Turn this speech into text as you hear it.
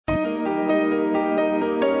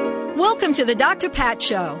Welcome to the Dr. Pat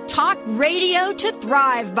Show. Talk radio to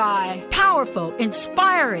thrive by. Powerful,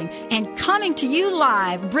 inspiring, and coming to you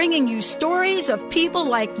live, bringing you stories of people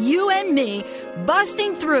like you and me,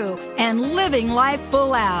 busting through and living life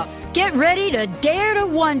full out. Get ready to dare to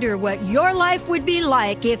wonder what your life would be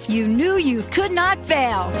like if you knew you could not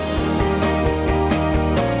fail.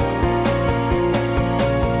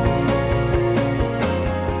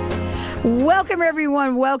 Welcome,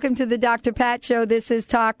 everyone. Welcome to the Dr. Pat Show. This is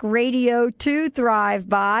Talk Radio to Thrive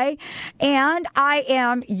By, and I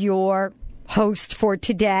am your host for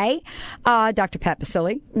today, Dr. Pat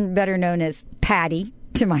Basile, better known as Patty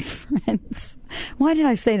to my friends. Why did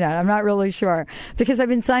I say that? I'm not really sure. Because I've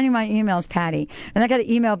been signing my emails Patty, and I got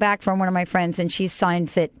an email back from one of my friends, and she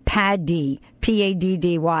signs it Paddy,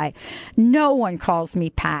 P-A-D-D-Y. No one calls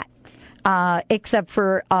me Pat. Except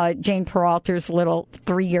for Jane Peralta's little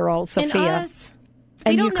 3-year-old Sophia. And us,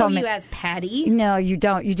 we don't know you as Patty. No, you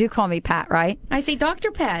don't. You do call me Pat, right? I say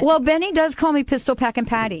Dr. Pat. Well, Benny does call me Pistol Pack and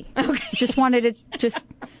Patty. Okay. Just wanted to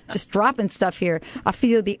just dropping stuff here. I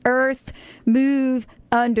feel the earth move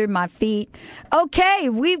under my feet. Okay,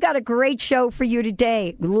 we've got a great show for you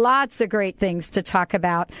today. Lots of great things to talk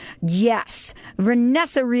about. Yes,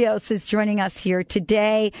 Renessa Rios is joining us here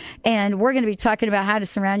today, and we're going to be talking about how to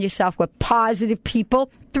surround yourself with positive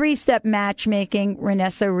people. 3-Step Matchmaking,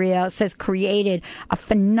 Renessa Rios has created a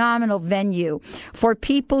phenomenal venue for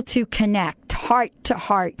people to connect heart to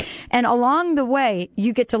heart. And along the way,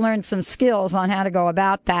 you get to learn some skills on how to go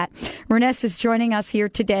about that. Renessa is joining us here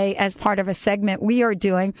today as part of a segment we are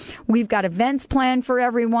doing. We've got events planned for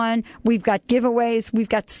everyone. We've got giveaways. We've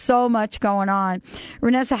got so much going on.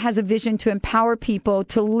 Renessa has a vision to empower people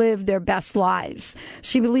to live their best lives.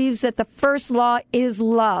 She believes that the first law is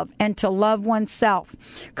love and to love oneself,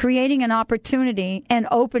 creating an opportunity and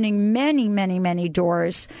opening many, many, many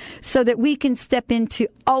doors so that we can step into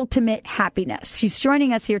ultimate happiness. She's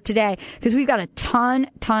joining us here today because we've got a ton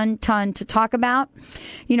to talk about.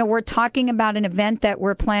 You know, we're talking about an event that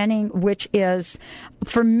we're planning, which is,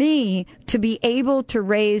 for me, to be able to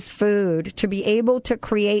raise food, to be able to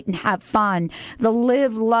create and have fun, the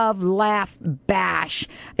Live, Love, Laugh Bash.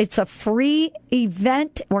 It's a free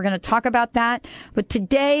event. We're going to talk about that. But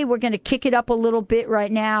today, we're going to kick it up a little bit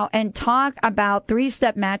right now and talk about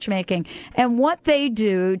 3-Step Matchmaking and what they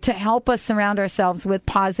do to help us surround ourselves with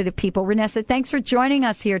positive people. Renessa, thanks for joining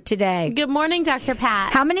us here today. Good morning, Dr.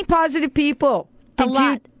 Pat. How many positive people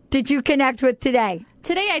did you connect with today?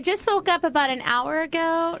 Today, I just woke up about an hour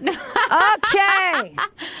ago. Okay.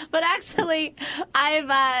 But actually,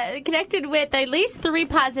 I've connected with at least 3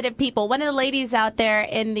 positive people. One of the ladies out there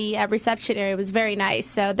in the reception area was very nice.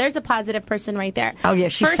 So there's a positive person right there. Oh, yeah,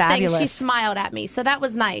 she's fabulous. First thing, she smiled at me. So that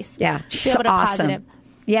was nice. Yeah, she's awesome. Positive.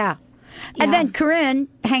 Yeah. And then Corinne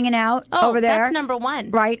hanging out over there. That's number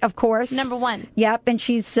 1. Right, of course. Number 1. Yep, and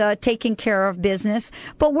she's taking care of business.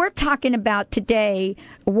 But we're talking about today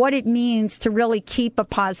what it means to really keep a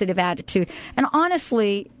positive attitude. And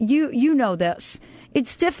honestly, you know this.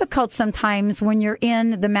 It's difficult sometimes when you're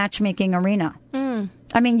in the matchmaking arena.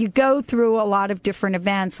 I mean, you go through a lot of different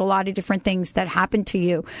events, a lot of different things that happen to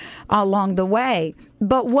you along the way.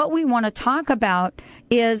 But what we want to talk about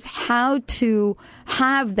is how to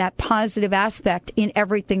have that positive aspect in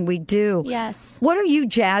everything we do. Yes. What are you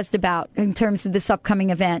jazzed about in terms of this upcoming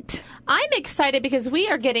event? I'm excited because we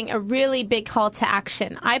are getting a really big call to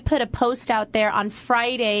action. I put a post out there on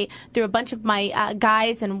Friday through a bunch of my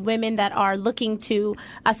guys and women that are looking to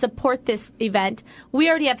support this event. We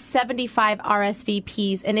already have 75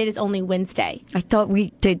 RSVPs, and it is only Wednesday. I thought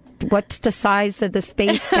we did. What's the size of the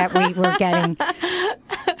space that we were getting?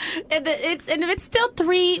 It's still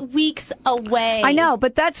 3 weeks away. I know,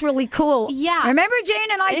 but that's really cool. Yeah. Remember,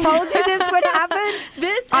 Jane and I told you this would happen?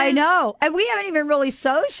 I know. And we haven't even really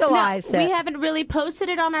socialized it. We haven't really posted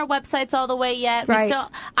it on our websites all the way yet. Right.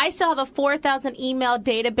 I still have a 4,000 email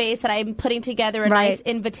database that I'm putting together a nice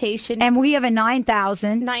invitation. And we have a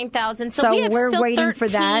 9,000. 9,000. So we have we're still waiting for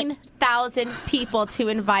that. 13,000 people to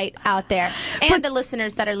invite out there. And the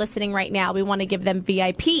listeners that are listening right now, we want to give them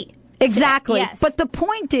VIP. Exactly. Yes. But the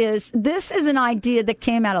point is, this is an idea that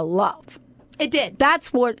came out of love. It did.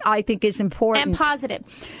 That's what I think is important. And positive.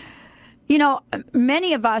 You know,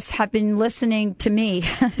 many of us have been listening to me.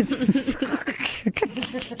 We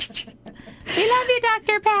love you,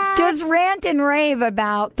 Dr. Pat. Just rant and rave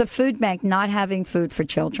about the food bank not having food for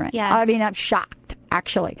children. Yes. I mean, I'm shocked,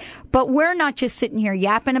 actually. But we're not just sitting here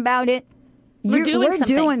yapping about it. We're doing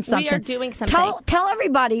something. We are doing something. Tell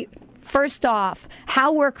everybody, first off,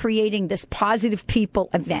 how we're creating this Positive People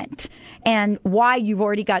event and why you've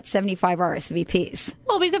already got 75 RSVPs.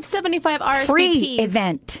 Well, we have 75 RSVPs. Free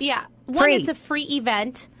event. Yeah. Free. It's a free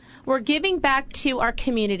event. We're giving back to our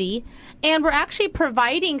community, and we're actually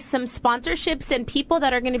providing some sponsorships and people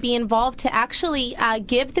that are going to be involved to actually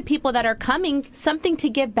give the people that are coming something to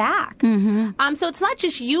give back. Mm-hmm. So it's not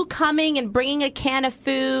just you coming and bringing a can of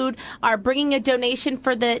food or bringing a donation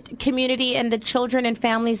for the community and the children and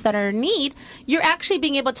families that are in need. You're actually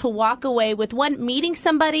being able to walk away with meeting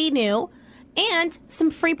somebody new and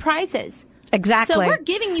some free prizes. Exactly. So we're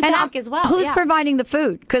giving you back as well. Who's providing the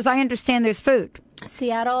food? Because I understand there's food.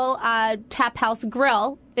 Seattle Tap House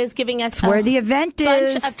Grill is giving us where the event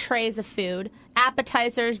bunch is. Of trays of food,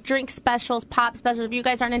 appetizers, drink specials, pop specials. If you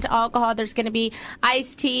guys aren't into alcohol, there's going to be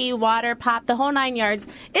iced tea, water, pop, the whole 9 yards.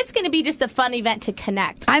 It's going to be just a fun event to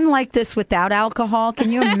connect. I'm like this without alcohol.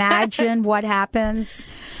 Can you imagine what happens?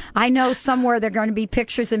 I know somewhere there are going to be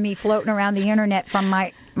pictures of me floating around the internet from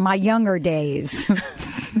my younger days.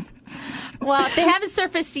 Well, if they haven't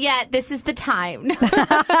surfaced yet, this is the time.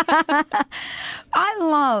 I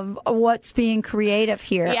love what's being creative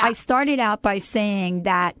here. Yeah. I started out by saying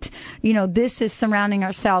that, this is surrounding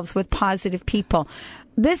ourselves with positive people.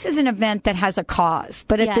 This is an event that has a cause,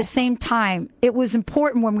 but at the same time, it was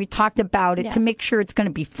important when we talked about it to make sure it's going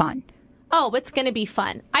to be fun. Oh, it's going to be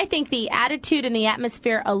fun. I think the attitude and the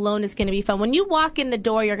atmosphere alone is going to be fun. When you walk in the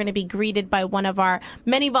door, you're going to be greeted by one of our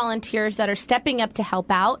many volunteers that are stepping up to help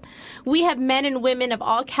out. We have men and women of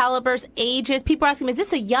all calibers, ages. People are asking me, is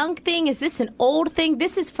this a young thing? Is this an old thing?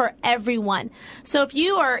 This is for everyone. So if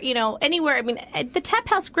you are, anywhere, at the Tap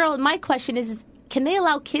House Grill, my question is can they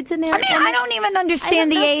allow kids in there? I don't even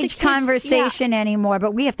understand the age conversation anymore,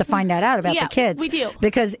 but we have to find that out about the kids. We do.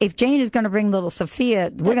 Because if Jane is going to bring little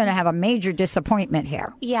Sophia, we're going to have a major disappointment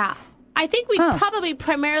here. Yeah. I think we probably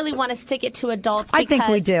primarily want to stick it to adults. I think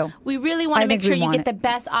we do. We really want to make sure you get the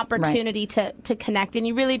best opportunity to connect, and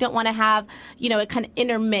you really don't want to have, it kind of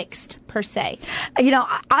intermixed per se.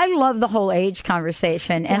 I love the whole age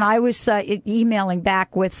conversation, and I was emailing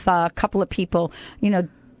back with a couple of people,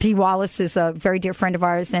 Dee Wallace is a very dear friend of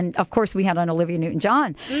ours, and of course we had on Olivia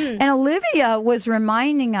Newton-John. And Olivia was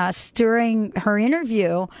reminding us during her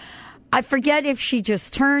interview, I forget if she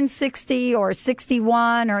just turned 60 or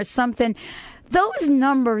 61 or something. Those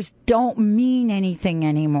numbers don't mean anything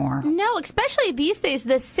anymore. No, especially these days.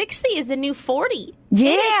 The 60 is the new 40.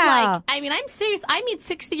 Yeah. I'm serious. I meet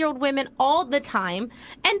 60-year-old women all the time,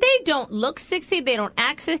 and they don't look 60. They don't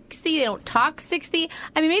act 60. They don't talk 60.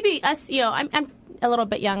 Maybe us, I'm a little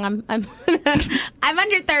bit young. I'm I'm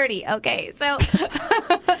under 30. Okay, so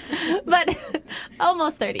but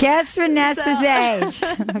almost 30. Guess Renessa's age.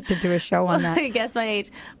 I have to do a show on that. Guess my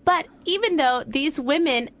age. But even though these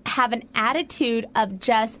women have an attitude of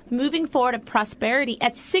just moving forward of prosperity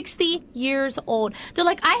at 60 years old, they're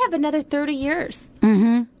like, I have another 30 years.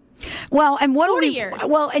 Mm-hmm. Well, and 40 years.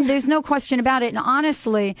 Well, and there's no question about it. And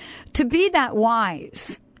honestly, to be that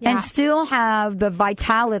wise and still have the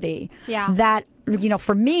vitality that,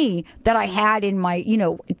 for me, that I had in my,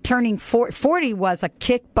 turning 40 was a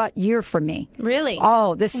kick butt year for me. Really?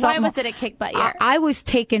 Oh, why was it a kick butt year? I was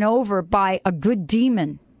taken over by a good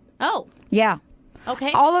demon. Oh. Yeah.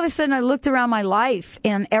 Okay. All of a sudden, I looked around my life,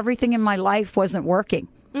 and everything in my life wasn't working.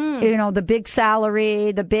 The big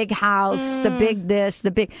salary, the big house, the big this,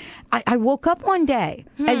 the big... I woke up one day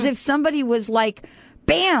as if somebody was like,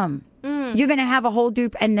 bam, you're going to have a whole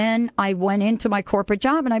dupe. And then I went into my corporate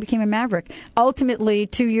job and I became a maverick. Ultimately,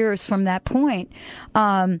 2 years from that point,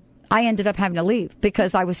 I ended up having to leave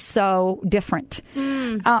because I was so different.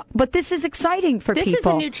 But this is exciting for people. This is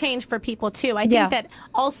a new change for people, too. I think that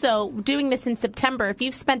also doing this in September, if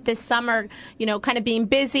you've spent this summer, kind of being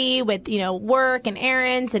busy with, work and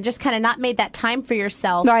errands and just kind of not made that time for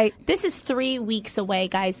yourself. Right. This is 3 weeks away,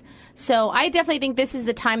 guys. So I definitely think this is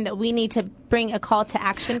the time that we need to bring a call to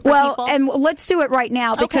action for people. Well, and let's do it right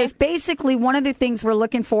now because basically one of the things we're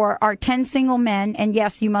looking for are 10 single men. And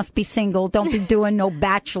yes, you must be single. Don't be doing no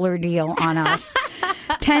bachelor deal on us.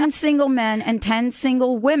 10 single men and 10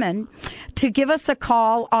 single women to give us a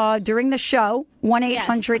call during the show,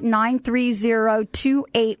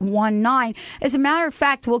 1-800-930-2819. As a matter of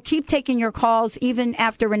fact, we'll keep taking your calls even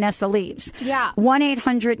after Renessa leaves. Yeah.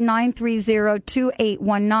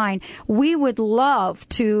 1-800-930-2819. We would love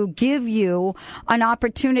to give you an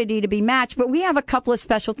opportunity to be matched, but we have a couple of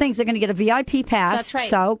special things. They're going to get a VIP pass. That's right.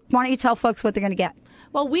 So why don't you tell folks what they're going to get?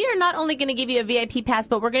 Well, we are not only going to give you a VIP pass,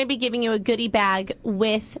 but we're going to be giving you a goodie bag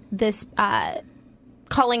with this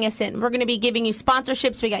calling us in. We're going to be giving you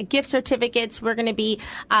sponsorships. We got gift certificates. We're going to be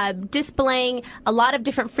displaying a lot of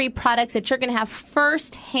different free products that you're going to have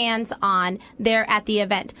first hands on there at the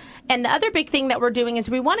event. And the other big thing that we're doing is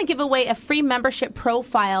we want to give away a free membership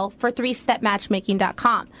profile for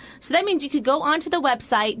 3stepmatchmaking.com. So that means you could go onto the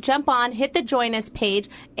website, jump on, hit the join us page,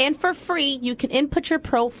 and for free you can input your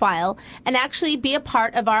profile and actually be a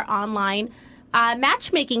part of our online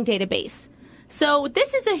matchmaking database. So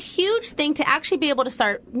this is a huge thing to actually be able to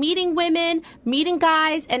start meeting women, meeting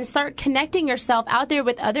guys, and start connecting yourself out there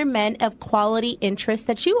with other men of quality interest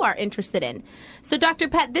that you are interested in. So Dr.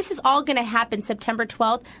 Pat, this is all going to happen September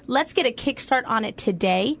 12th. Let's get a kickstart on it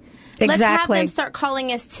today. Exactly. Let's have them start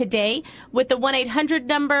calling us today with the 1-800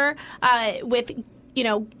 number, with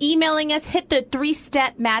emailing us. Hit the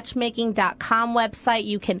 3stepmatchmaking.com website.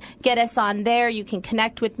 You can get us on there. You can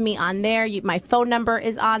connect with me on there. My phone number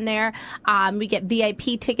is on there. We get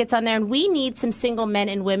VIP tickets on there. And we need some single men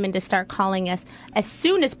and women to start calling us as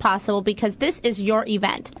soon as possible because this is your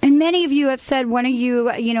event. And many of you have said, when are you,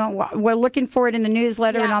 we're looking for it in the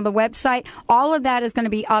newsletter and on the website. All of that is going to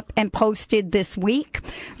be up and posted this week.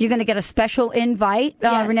 You're going to get a special invite.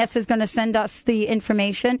 Yes. Renessa is going to send us the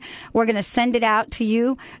information. We're going to send it out to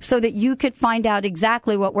you so that you could find out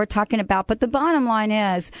exactly what we're talking about. But the bottom line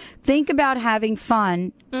is, think about having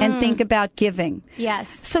fun and think about giving.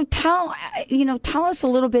 Yes. So tell us a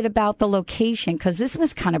little bit about the location, because this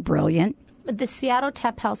was kind of brilliant. The Seattle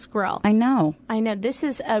Tap House Grill. I know. This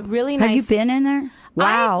is a really nice. Have you been in there?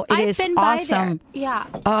 Wow, it is been awesome. By there. Yeah.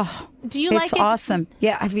 Oh, do you like it? It's awesome.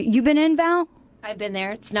 Yeah. Have you been in, Val? I've been there.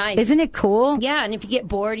 It's nice. Isn't it cool? Yeah, and if you get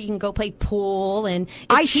bored, you can go play pool, and it's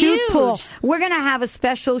I shoot huge. pool. We're going to have a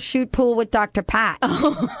special shoot pool with Dr. Pat.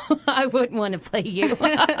 Oh, I wouldn't want to play you.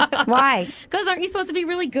 Why? Because aren't you supposed to be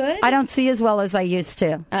really good? I don't see as well as I used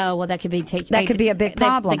to. Oh, well, that could be That could be a big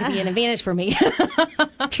problem. That could be an advantage for me.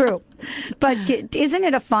 True. But isn't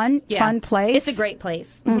it a fun place? It's a great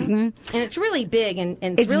place. Mm-hmm. And it's really big, and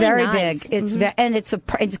it's really very nice. big. It's and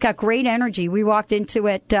it's got great energy. We walked into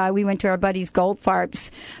it. We went to our buddy's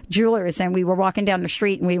Goldfarb's Jewelers, and we were walking down the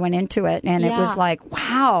street, and we went into it, and it was like,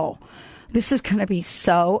 wow, this is going to be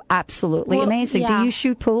so absolutely amazing. Yeah. Do you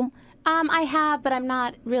shoot pool? I have, but I'm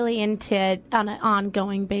not really into it on an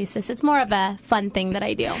ongoing basis. It's more of a fun thing that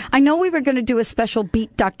I do. I know we were going to do a special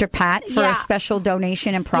Beat Dr. Pat for a special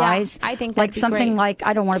donation and prize. Yeah, I think like that'd be something great. like,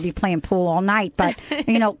 I don't want to be playing pool all night, but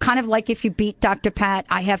kind of like if you beat Dr. Pat,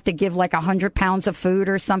 I have to give like 100 pounds of food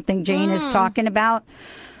or something Jane is talking about.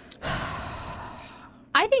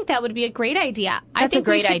 I think that would be a great idea. I think a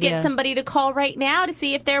great we should idea. get somebody to call right now to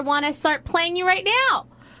see if they want to start playing you right now.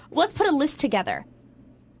 Let's put a list together.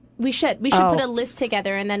 We should put a list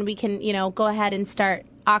together, and then we can, go ahead and start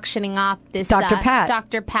auctioning off this Dr. Pat.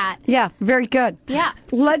 Dr. Pat. Yeah, very good. Yeah.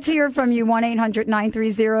 Let's hear from you,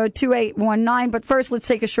 1-800-930-2819. But first, let's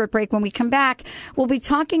take a short break. When we come back, we'll be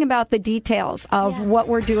talking about the details of what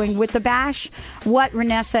we're doing with the bash, what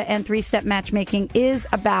Renessa and 3-Step Matchmaking is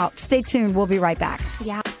about. Stay tuned. We'll be right back.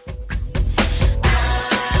 Yeah.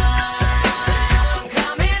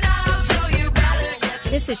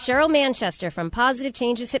 This is Cheryl Manchester from Positive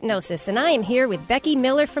Changes Hypnosis, and I am here with Becky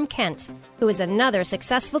Miller from Kent, who is another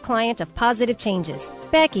successful client of Positive Changes.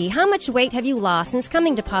 Becky, how much weight have you lost since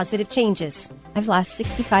coming to Positive Changes? I've lost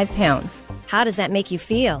 65 pounds. How does that make you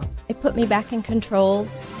feel? It put me back in control.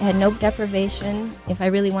 I had no deprivation. If I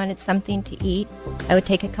really wanted something to eat, I would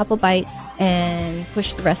take a couple bites and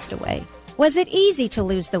push the rest away. Was it easy to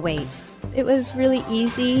lose the weight? It was really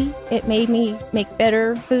easy. It made me make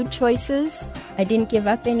better food choices. I didn't give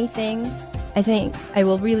up anything. I think I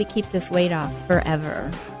will really keep this weight off forever.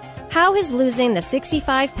 How has losing the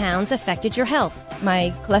 65 pounds affected your health?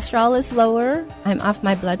 My cholesterol is lower. I'm off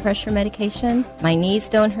my blood pressure medication. My knees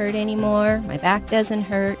don't hurt anymore. My back doesn't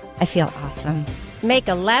hurt. I feel awesome. Make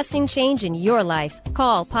a lasting change in your life.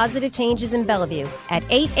 Call Positive Changes in Bellevue at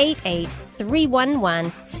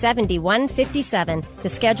 888-311-7157 to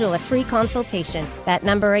schedule a free consultation. That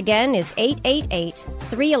number again is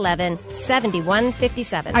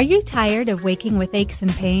 888-311-7157. Are you tired of waking with aches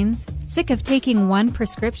and pains? Sick of taking one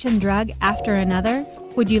prescription drug after another?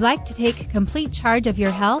 Would you like to take complete charge of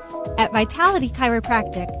your health? At Vitality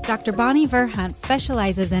Chiropractic, Dr. Bonnie Verhunt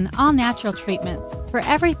specializes in all-natural treatments for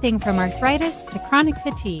everything from arthritis to chronic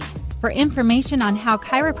fatigue. For information on how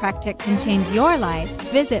chiropractic can change your life,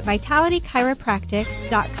 visit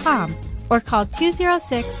vitalitychiropractic.com or call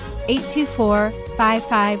 206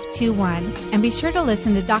 824-5521. And be sure to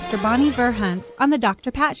listen to Dr. Bonnie Verhuntz on The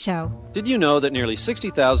Dr. Pat Show. Did you know that nearly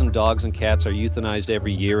 60,000 dogs and cats are euthanized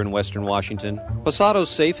every year in Western Washington? Posato's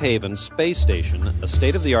Safe Haven Space Station, a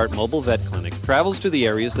state-of-the-art mobile vet clinic, travels to the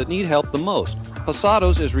areas that need help the most.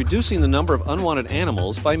 Posato's is reducing the number of unwanted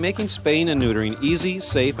animals by making spaying and neutering easy,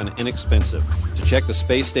 safe, and inexpensive. To check the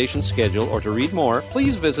space station schedule or to read more,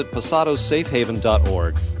 please visit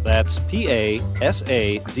posatosafehaven.org. That's P-A-S-A-D-O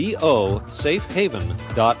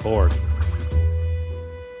safehaven.org.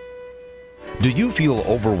 Do you feel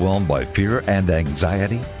overwhelmed by fear and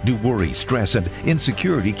anxiety? Do worry, stress, and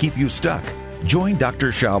insecurity keep you stuck? Join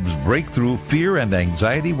Dr. Schaub's Breakthrough Fear and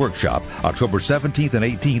Anxiety Workshop, October 17th and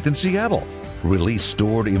 18th in Seattle. Release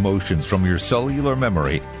stored emotions from your cellular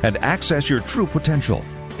memory and access your true potential.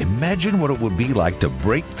 Imagine what it would be like to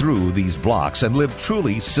break through these blocks and live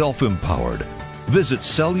truly self-empowered. Visit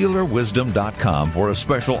cellularwisdom.com for a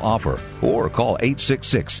special offer or call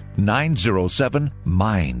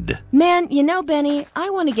 866-907-MIND. Man, you know, Benny, I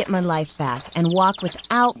want to get my life back and walk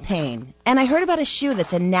without pain. And I heard about a shoe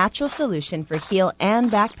that's a natural solution for heel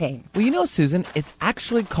and back pain. Well, you know, Susan, it's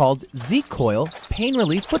actually called Z-Coil Pain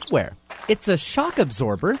Relief Footwear. It's a shock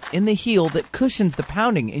absorber in the heel that cushions the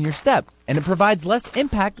pounding in your step, and it provides less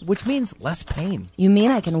impact, which means less pain. You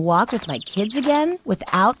mean I can walk with my kids again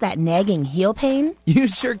without that nagging heel pain? You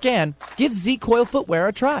sure can. Give Z-Coil Footwear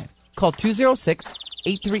a try. Call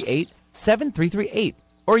 206-838-7338.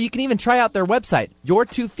 Or you can even try out their website,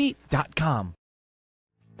 your2feet.com.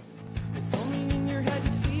 It's only in your head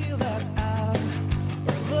you feel left out or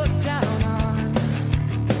looked down on.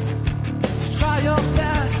 Just try your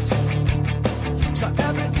best. Try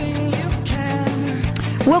everything you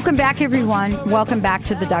can. Welcome back, everyone. Welcome back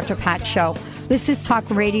to the Dr. Pat Show. This is Talk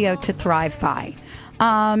Radio to Thrive By.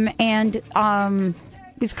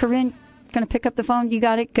 Is Corinne going to pick up the phone? You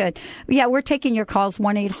got it? Good. Yeah, we're taking your calls,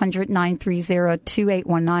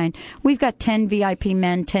 1-800-930-2819. We've got 10 VIP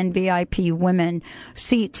men, 10 VIP women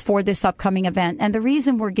seats for this upcoming event. And the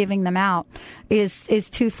reason we're giving them out is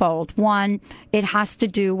twofold. One, it has to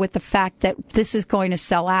do with the fact that this is going to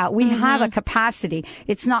sell out. We have a capacity.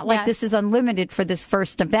 It's not like this is unlimited for this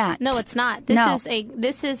first event. No, it's not.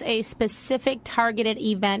 This is a specific targeted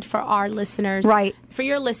event for our listeners. Right. For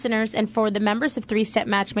your listeners and for the members of 3-Step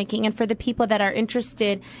Matchmaking and for the people that are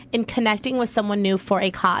interested in connecting with someone new for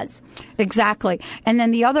a cause. Exactly. And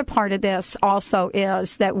then the other part of this also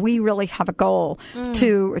is that we really have a goal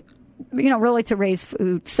to really to raise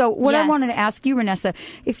food. So what I wanted to ask you, Renessa,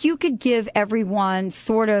 if you could give everyone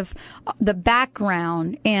sort of the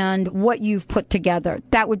background and what you've put together,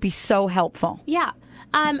 that would be so helpful. Yeah.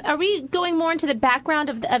 Are we going more into the background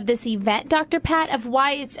of this event, Dr. Pat, of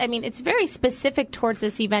why it's very specific towards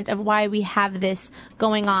this event of why we have this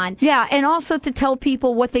going on? Yeah, and also to tell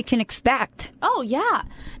people what they can expect. Oh, yeah.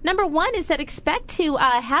 Number one is that expect to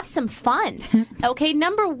have some fun. Okay,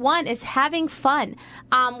 number one is having fun.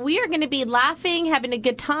 We are going to be laughing, having a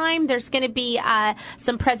good time. There's going to be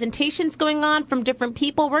some presentations going on from different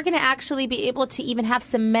people. We're going to actually be able to even have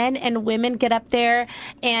some men and women get up there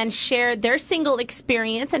and share their single experience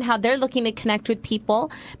and how they're looking to connect with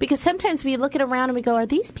people, because sometimes we look at around and we go, are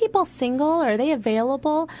these people single? Are they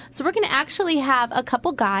available? So we're going to actually have a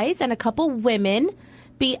couple guys and a couple women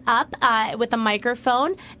be up with a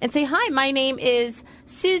microphone and say, hi, my name is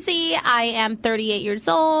Susie. I am 38 years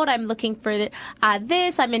old. I'm looking for this.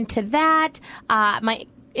 I'm into that. My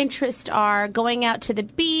interests are going out to the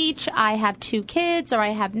beach. I have 2 kids, or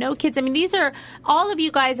I have no kids. I mean, these are all of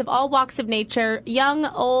you guys of all walks of nature, young,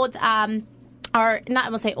 old, are not, I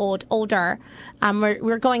will say older.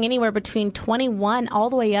 We're going anywhere between 21 all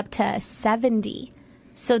the way up to 70.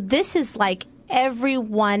 So this is like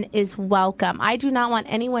everyone is welcome. I do not want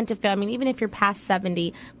anyone to feel, even if you're past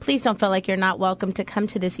 70, please don't feel like you're not welcome to come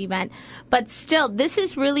to this event. But still, this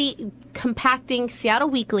is really compacting Seattle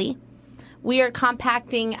Weekly. We are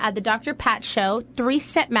compacting the Dr. Pat Show,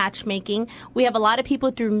 3-Step Matchmaking. We have a lot of people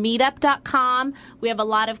through meetup.com. We have a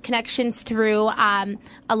lot of connections through a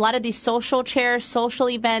lot of these social chairs, social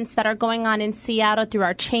events that are going on in Seattle through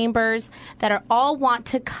our chambers that are all want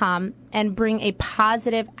to come and bring a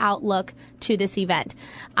positive outlook to this event.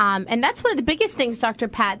 And that's one of the biggest things, Dr.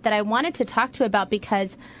 Pat, that I wanted to talk to you about,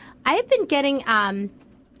 because I've been getting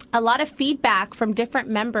a lot of feedback from different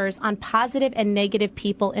members on positive and negative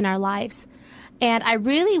people in our lives. And I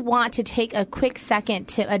really want to take a quick second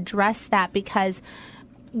to address that, because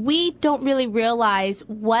we don't really realize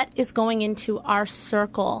what is going into our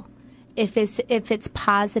circle if it's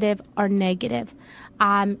positive or negative.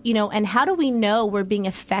 And how do we know we're being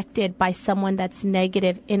affected by someone that's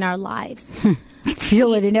negative in our lives?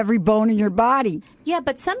 Feel it in every bone in your body. Yeah,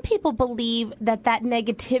 but some people believe that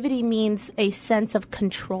negativity means a sense of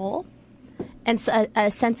control and a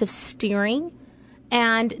sense of steering.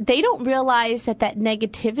 And they don't realize that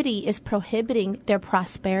negativity is prohibiting their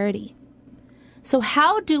prosperity. So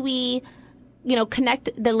how do we, connect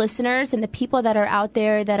the listeners and the people that are out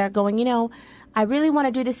there that are going, I really want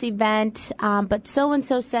to do this event, but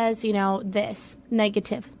so-and-so says, this,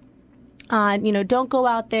 negative. Don't go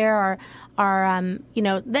out there or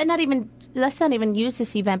let's not even use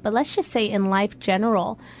this event, but let's just say in life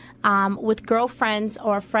general, with girlfriends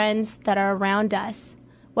or friends that are around us,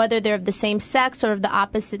 whether they're of the same sex or of the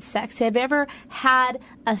opposite sex. Have you ever had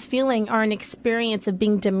a feeling or an experience of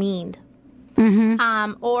being demeaned?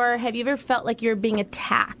 Mm-hmm. Or have you ever felt like you're being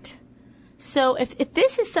attacked? So if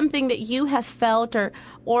this is something that you have felt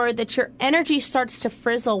or that your energy starts to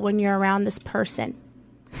frizzle when you're around this person,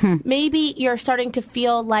 maybe you're starting to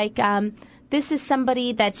feel like this is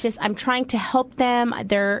somebody that's just, I'm trying to help them.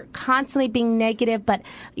 They're constantly being negative, but,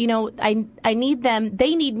 I need them.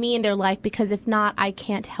 They need me in their life because if not, I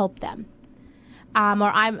can't help them.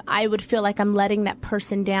 Or I would feel like I'm letting that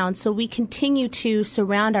person down. So we continue to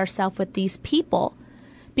surround ourselves with these people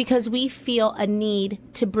because we feel a need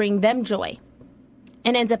to bring them joy.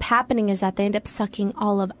 And ends up happening is that they end up sucking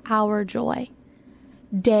all of our joy.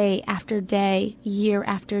 Day after day, year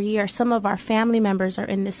after year. Some of our family members are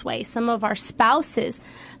in this way. Some of our spouses,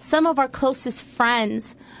 some of our closest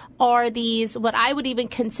friends are these, what I would even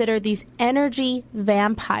consider these energy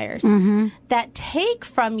vampires that take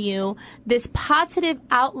from you this positive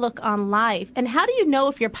outlook on life. And how do you know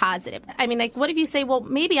if you're positive? I mean, what if you say, well,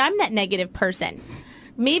 maybe I'm that negative person.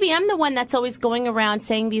 Maybe I'm the one that's always going around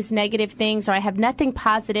saying these negative things, or I have nothing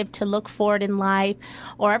positive to look forward in life,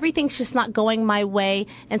 or everything's just not going my way.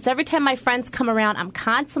 And so every time my friends come around, I'm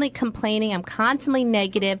constantly complaining, I'm constantly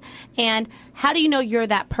negative. And how do you know you're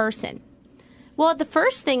that person? Well, the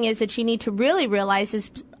first thing is that you need to really realize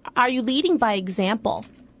is, are you leading by example?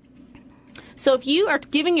 So if you are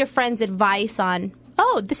giving your friends advice on,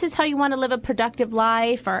 oh, this is how you want to live a productive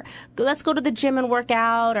life, or let's go to the gym and work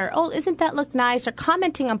out, or, oh, isn't that look nice, or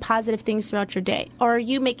commenting on positive things throughout your day, or are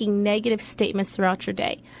you making negative statements throughout your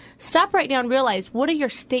day? Stop right now and realize, what are your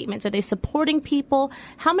statements? Are they supporting people?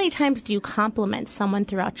 How many times do you compliment someone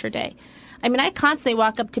throughout your day? I mean, I constantly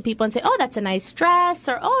walk up to people and say, oh, that's a nice dress,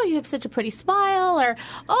 or, oh, you have such a pretty smile, or,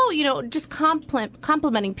 oh, just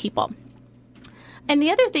complimenting people. And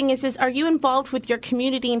the other thing is, are you involved with your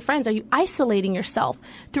community and friends? Are you isolating yourself?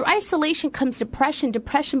 Through isolation comes depression.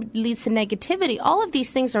 Depression leads to negativity. All of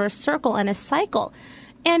these things are a circle and a cycle.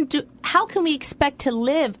 And how can we expect to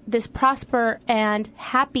live this prosper and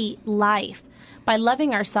happy life by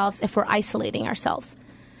loving ourselves if we're isolating ourselves?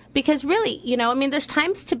 Because really, there's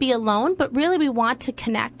times to be alone, but really we want to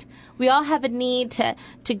connect. We all have a need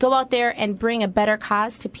to go out there and bring a better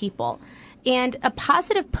cause to people. And a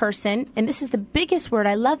positive person, and this is the biggest word,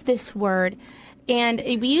 I love this word, and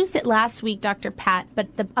we used it last week, Dr. Pat, but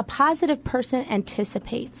a positive person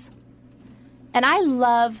anticipates. And I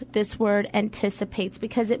love this word anticipates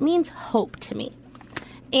because it means hope to me.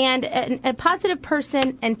 And a positive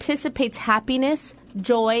person anticipates happiness,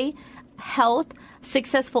 joy, health,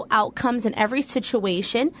 successful outcomes in every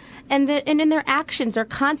situation, and in their actions are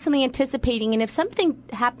constantly anticipating. And if something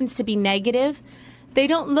happens to be negative, they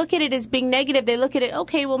don't look at it as being negative. They look at it,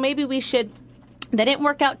 okay, well, maybe that didn't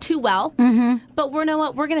work out too well, but we're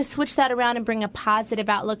going to switch that around and bring a positive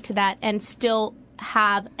outlook to that and still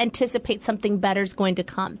anticipate something better is going to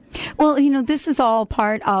come. Well, this is all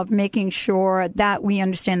part of making sure that we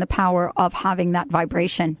understand the power of having that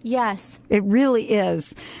vibration. Yes. It really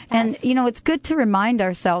is. Yes. And, it's good to remind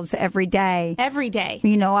ourselves every day.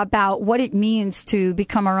 About what it means to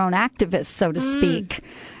become our own activists, so to speak.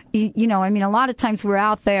 A lot of times we're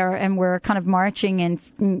out there and we're kind of marching and,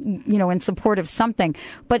 in support of something.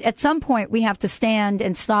 But at some point we have to stand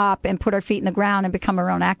and stop and put our feet in the ground and become our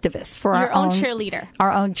own activists for our own cheerleader.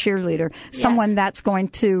 Our own cheerleader. Yes. Someone that's going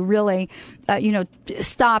to really,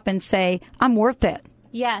 stop and say, I'm worth it.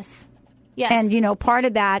 Yes. Yes. And, part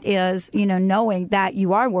of that is, knowing that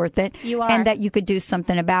you are worth it. You are. And that you could do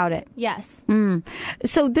something about it. Yes.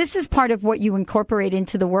 So this is part of what you incorporate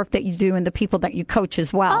into the work that you do and the people that you coach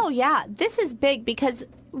as well. Oh, yeah. This is big because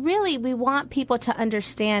really we want people to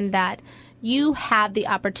understand that you have the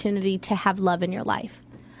opportunity to have love in your life.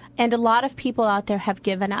 And a lot of people out there have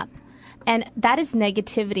given up. And that is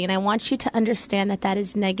negativity. And I want you to understand that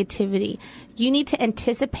is negativity. You need to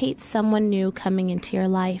anticipate someone new coming into your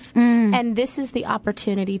life. And this is the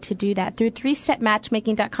opportunity to do that through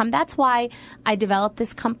 3stepmatchmaking.com. That's why I developed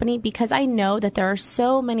this company, because I know that there are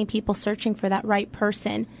so many people searching for that right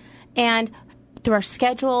person. And through our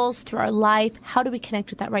schedules, through our life, how do we connect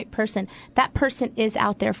with that right person? That person is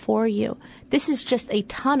out there for you. This is just a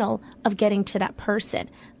tunnel of getting to that person.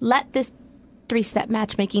 Let this 3-step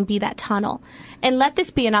matchmaking be that tunnel. And let this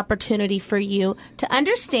be an opportunity for you to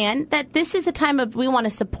understand that this is a time of, we want to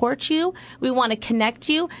support you. We want to connect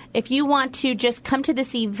you. If you want to just come to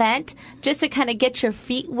this event just to kind of get your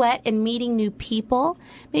feet wet and meeting new people,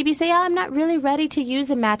 maybe say, I'm not really ready to use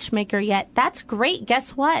a matchmaker yet. That's great.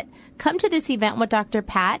 Guess what? Come to this event with Dr.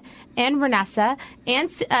 Pat and Renessa and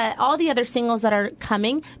all the other singles that are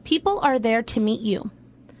coming. People are there to meet you.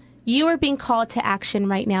 You are being called to action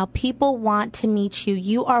right now. People want to meet you.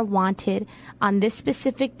 You are wanted on this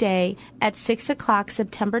specific day at 6 o'clock,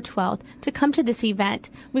 September 12th, to come to this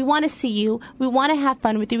event. We want to see you. We want to have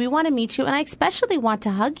fun with you. We want to meet you. And I especially want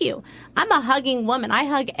to hug you. I'm a hugging woman. I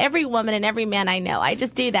hug every woman and every man I know. I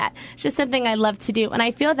just do that. It's just something I love to do. And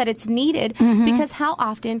I feel that it's needed because how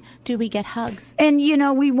often do we get hugs? And,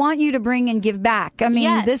 we want you to bring and give back. I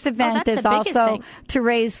mean, this event is also to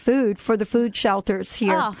raise food for the food shelters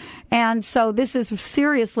here. And so this is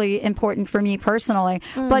seriously important for me personally.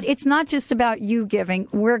 But it's not just about you giving.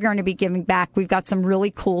 We're going to be giving back. We've got some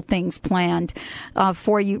really cool things planned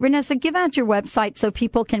for you. Renessa, give out your website so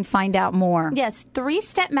people can find out more. Yes,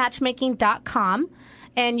 3stepmatchmaking.com.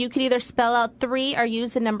 And you can either spell out 3 or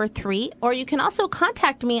use the number 3. Or you can also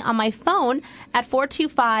contact me on my phone at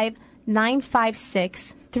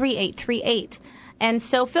 425-956-3838. And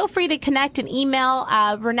so feel free to connect and email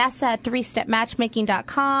Renessa at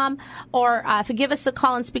 3stepmatchmaking.com, or if you give us a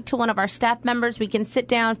call and speak to one of our staff members, we can sit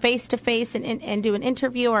down face-to-face and do an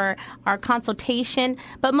interview or our consultation.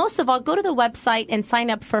 But most of all, go to the website and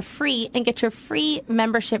sign up for free and get your free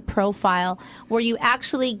membership profile, where you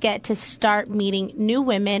actually get to start meeting new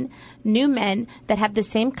women, new men that have the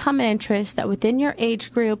same common interests, that within your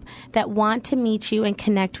age group, that want to meet you and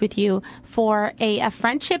connect with you for a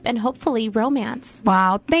friendship and hopefully romance.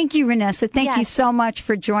 Wow. Thank you, Renessa. Thank you so much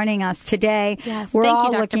for joining us today. Yes. We're Thank all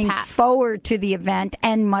you, Dr. looking Pat. forward to the event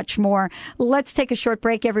and much more. Let's take a short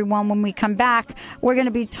break, everyone. When we come back, we're going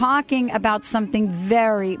to be talking about something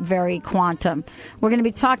very, very quantum. We're going to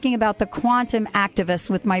be talking about the quantum activist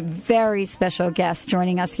with my very special guest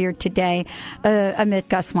joining us here today, Amit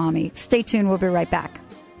Goswami. Stay tuned. We'll be right back.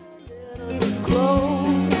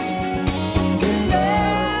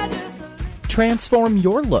 Transform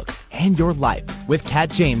your looks and your life with Kat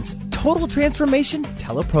James' Total Transformation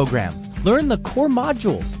Teleprogram. Learn the core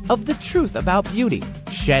modules of the truth about beauty,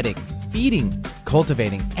 shedding, eating,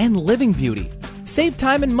 cultivating, and living beauty. Save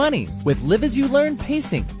time and money with Live As You Learn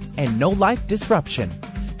pacing and no life disruption.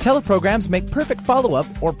 Teleprograms make perfect follow-up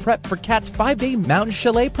or prep for Kat's 5-day mountain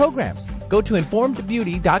chalet programs. Go to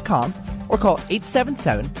informedbeauty.com or call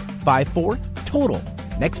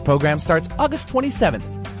 877-54-TOTAL. Next program starts August 27th.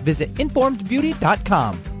 Visit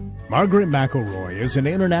informedbeauty.com. Margaret McElroy is an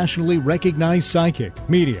internationally recognized psychic,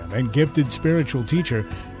 medium, and gifted spiritual teacher,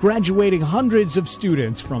 graduating hundreds of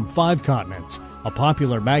students from 5 continents. A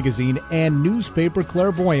popular magazine and newspaper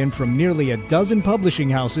clairvoyant from nearly a dozen publishing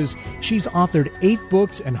houses, she's authored 8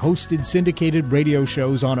 books and hosted syndicated radio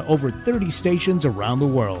shows on over 30 stations around the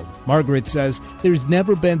world. Margaret says there's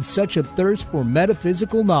never been such a thirst for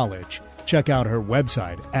metaphysical knowledge. Check out her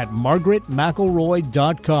website at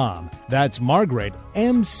margaretmcelroy.com. That's Margaret,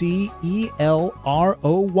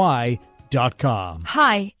 MCELROY.com.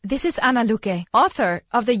 Hi, this is Ana Luque, author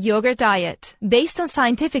of The Yogurt Diet. Based on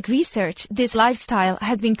scientific research, this lifestyle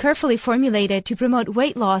has been carefully formulated to promote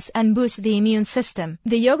weight loss and boost the immune system.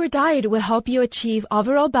 The Yogurt Diet will help you achieve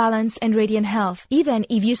overall balance and radiant health, even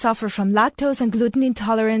if you suffer from lactose and gluten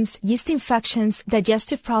intolerance, yeast infections,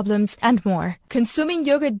 digestive problems, and more. Consuming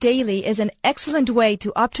yogurt daily is an excellent way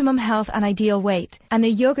to optimum health and ideal weight. And the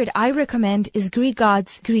yogurt I recommend is Greek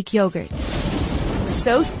God's Greek yogurt.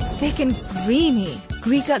 So thick and creamy.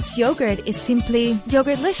 Greek God's yogurt is simply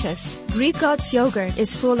yogurtlicious. Greek God's yogurt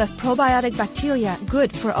is full of probiotic bacteria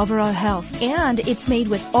good for overall health. And it's made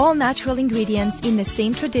with all natural ingredients in the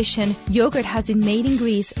same tradition yogurt has been made in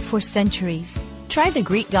Greece for centuries. Try the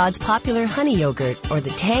Greek God's popular honey yogurt or the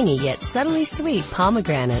tangy yet subtly sweet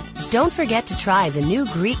pomegranate. Don't forget to try the new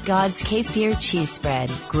Greek God's kefir cheese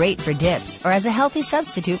spread. Great for dips or as a healthy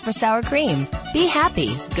substitute for sour cream. Be happy.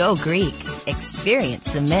 Go Greek.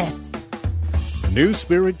 Experience the myth. New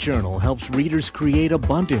Spirit Journal helps readers create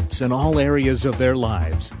abundance in all areas of their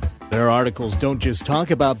lives. Their articles don't just talk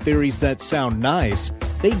about theories that sound nice.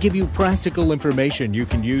 They give you practical information you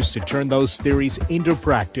can use to turn those theories into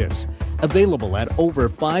practice. Available at over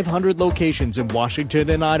 500 locations in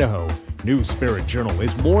Washington and Idaho, New Spirit Journal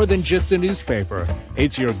is more than just a newspaper.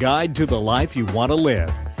 It's your guide to the life you want to live.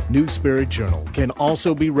 New Spirit Journal can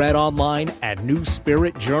also be read online at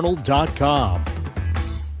newspiritjournal.com.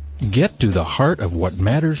 Get to the heart of what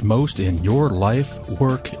matters most in your life,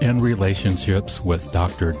 work, and relationships with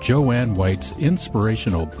Dr. Joanne White's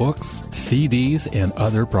inspirational books, CDs, and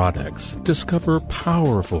other products. Discover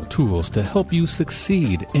powerful tools to help you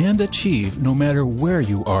succeed and achieve no matter where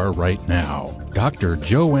you are right now. Dr.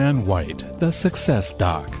 Joanne White, the Success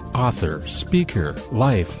Doc, author, speaker,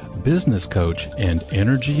 life, business coach, and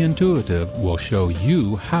energy intuitive will show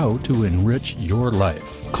you how to enrich your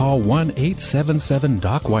life. Call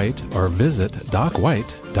 1-877-DOC-WHITE or visit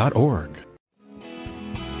docwhite.org.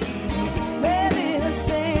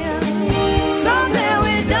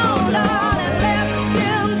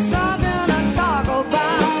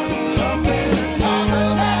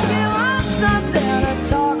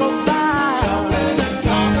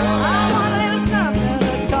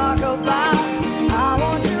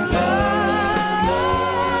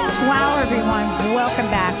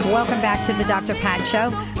 Welcome back to the Dr. Pat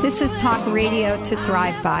Show. This is Talk Radio to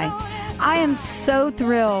Thrive By. I am so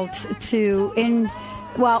thrilled to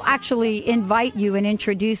invite you and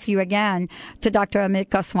introduce you again to Dr.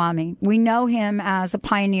 Amit Goswami. We know him as a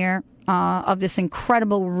pioneer of this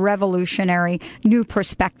incredible revolutionary new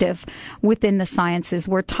perspective within the sciences.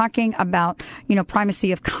 We're talking about,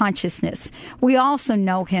 primacy of consciousness. We also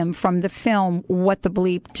know him from the film What the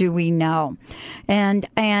Bleep Do We Know? And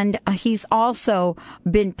he's also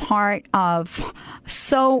been part of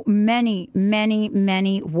so many, many,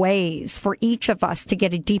 many ways for each of us to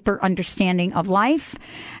get a deeper understanding of life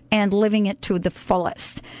and living it to the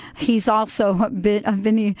fullest. He's also been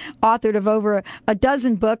the author of over a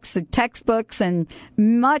dozen books, textbooks, and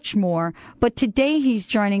much more. But today he's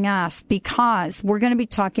joining us because we're going to be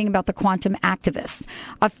talking about The Quantum Activist,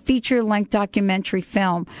 a feature-length documentary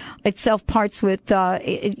film. It self-parts with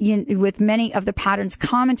many of the patterns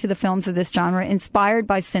common to the films of this genre, inspired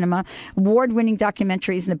by cinema, award-winning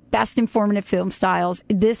documentaries, and the best informative film styles.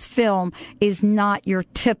 This film is not your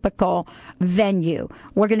typical venue.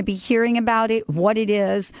 We're going to be hearing about it, what it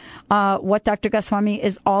is, what Dr. Goswami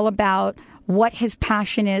is all about, what his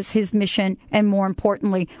passion is, his mission, and more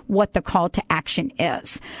importantly, what the call to action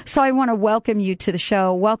is. So I want to welcome you to the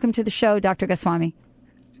show. Welcome to the show, Dr. Goswami.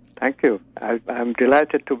 Thank you. I'm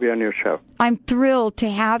delighted to be on your show. I'm thrilled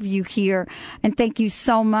to have you here, and thank you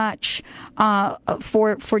so much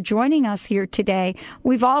for joining us here today.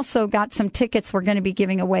 We've also got some tickets we're going to be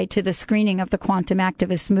giving away to the screening of the Quantum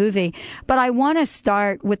Activist movie. But I want to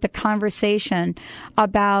start with the conversation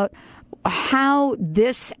about how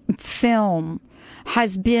this film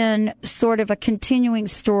has been sort of a continuing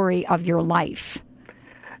story of your life.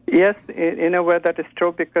 Yes, in a way that is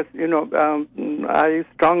true because, I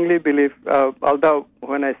strongly believe, although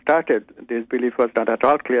when I started, this belief was not at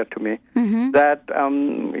all clear to me, that,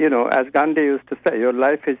 as Gandhi used to say, your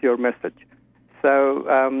life is your message. So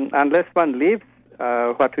unless one lives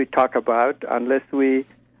what we talk about, unless we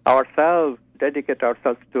ourselves dedicate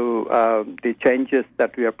ourselves to the changes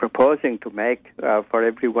that we are proposing to make for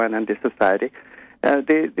everyone and the society,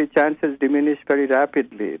 the chances diminish very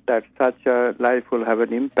rapidly that such a life will have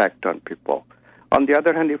an impact on people. On the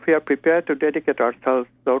other hand, if we are prepared to dedicate ourselves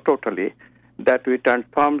so totally that we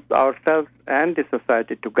transform ourselves and the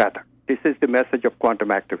society together, this is the message of quantum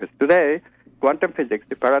activists. Today, quantum physics,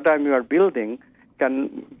 the paradigm you are building,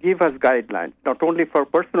 can give us guidelines, not only for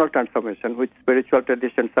personal transformation, which spiritual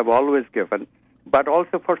traditions have always given, but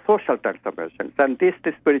also for social transformations. And this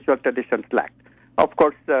the spiritual traditions lack. Of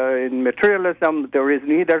course, in materialism, there is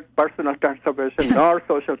neither personal transformation nor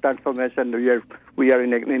social transformation. We are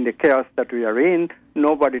in the chaos that we are in.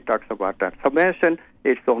 Nobody talks about transformation.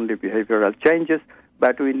 It's only behavioral changes.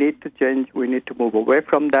 But we need to change. We need to move away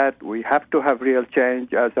from that. We have to have real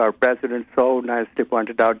change, as our president so nicely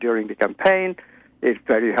pointed out during the campaign. It's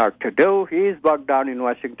very hard to do. He is bogged down in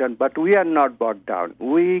Washington, but we are not bogged down.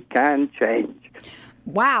 We can change.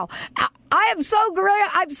 Wow. I am so great.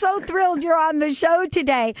 I'm so thrilled you're on the show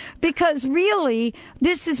today because really,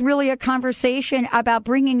 this is really a conversation about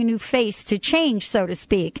bringing a new face to change, so to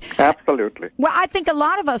speak. Absolutely. Well, I think a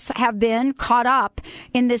lot of us have been caught up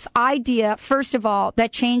in this idea, first of all,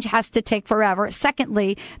 that change has to take forever.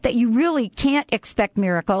 Secondly, that you really can't expect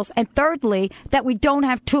miracles. And thirdly, that we don't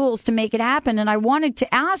have tools to make it happen. And I wanted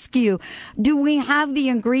to ask you, do we have the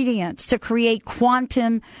ingredients to create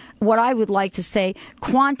quantum, what I would like to say,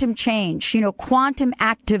 quantum change? change, quantum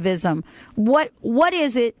activism. What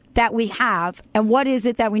is it that we have, and what is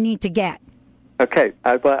it that we need to get? Okay,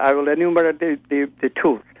 I will enumerate the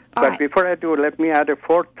tools. But before I do, let me add a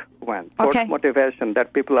fourth motivation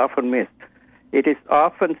that people often miss. It is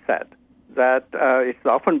often said that it's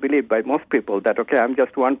often believed by most people that, okay, I'm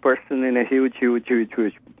just one person in a huge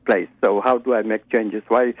place. So how do I make changes?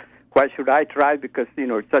 Why should I try? Because,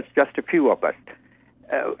 it's just a few of us.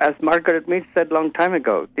 As Margaret Mead said a long time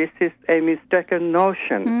ago, this is a mistaken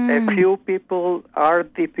notion. A few people are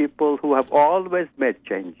the people who have always made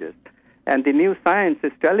changes. And the new science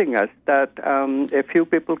is telling us that a few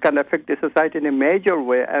people can affect the society in a major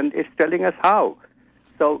way, and it's telling us how.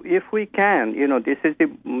 So if we can, this is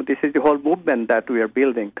the whole movement that we are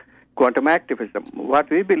building, quantum activism.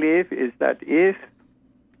 What we believe is that if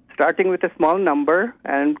starting with a small number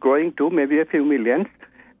and growing to maybe a few millions,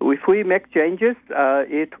 if we make changes,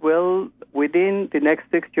 it will, within the next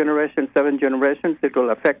 6 generations, 7 generations, it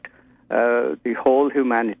will affect the whole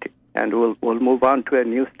humanity. And we'll move on to a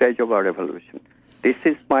new stage of our evolution. This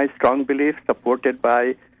is my strong belief, supported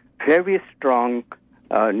by very strong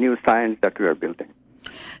new science that we are building.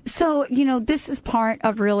 So, this is part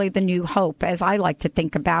of really the new hope, as I like to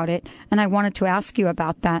think about it. And I wanted to ask you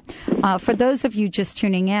about that. For those of you just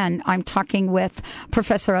tuning in, I'm talking with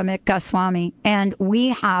Professor Amit Goswami, and we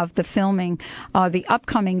have the filming, the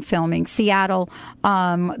upcoming filming, Seattle,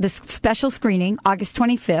 the special screening, August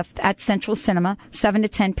 25th at Central Cinema, 7 to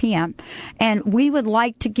 10 p.m. And we would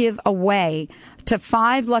like to give away to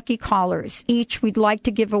 5 lucky callers. Each, we'd like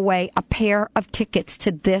to give away a pair of tickets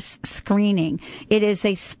to this screening. It is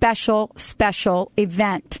a special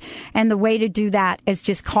event. And the way to do that is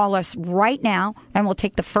just call us right now, and we'll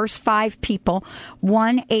take the first 5 people,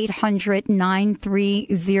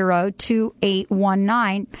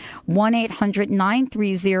 1-800-930-2819,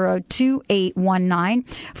 1-800-930-2819.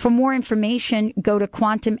 For more information, go to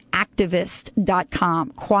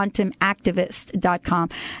quantumactivist.com, quantumactivist.com.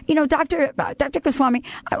 Dr. Goswami,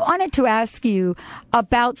 I wanted to ask you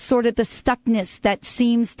about sort of the stuckness that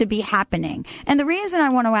seems to be happening. And the reason I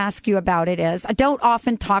want to ask you about it is I don't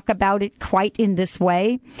often talk about it quite in this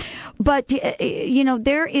way, but,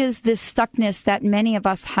 there is this stuckness that many of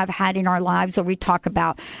us have had in our lives that we talk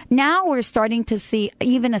about. Now we're starting to see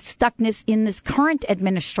even a stuckness in this current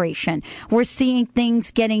administration. We're seeing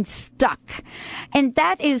things getting stuck. And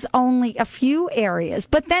that is only a few areas.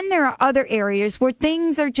 But then there are other areas where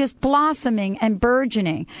things are just blossoming and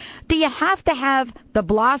burgeoning. Do you have to have the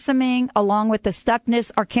blossoming along with the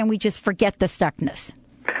stuckness, or can we just forget the stuckness?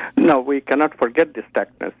 No, we cannot forget the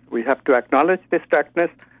stuckness. We have to acknowledge the stuckness,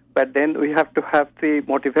 but then we have to have the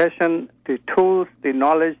motivation, the tools, the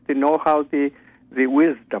knowledge, the know-how, the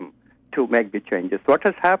wisdom to make the changes. What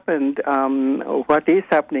has happened, what is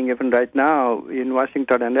happening even right now in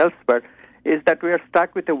Washington and elsewhere, is that we are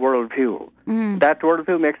stuck with a worldview. That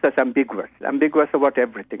worldview makes us ambiguous about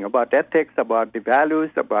everything, about ethics, about the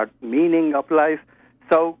values, about meaning of life.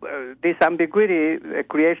 So this ambiguity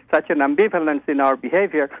creates such an ambivalence in our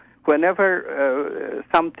behavior. Whenever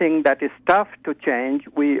something that is tough to change,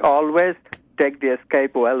 we always take the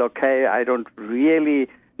escape, well, okay, I don't really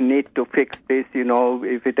need to fix this,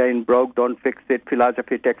 if it ain't broke, don't fix it,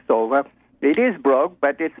 philosophy takes over. It is broke,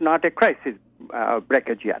 but it's not a crisis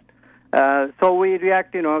breakage yet. So we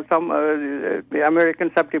react, the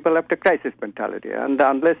Americans have developed a crisis mentality, and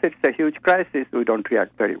unless it's a huge crisis, we don't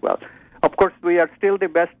react very well. Of course, we are still the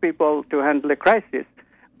best people to handle a crisis,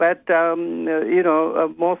 but,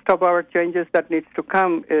 most of our changes that needs to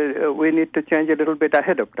come, we need to change a little bit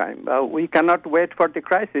ahead of time. We cannot wait for the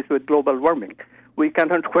crisis with global warming. We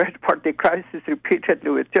cannot wait for the crisis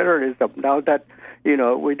repeatedly with terrorism. Now that,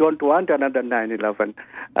 we don't want another 9/11.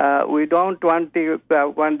 We don't want the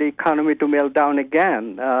economy to melt down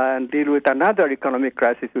again and deal with another economic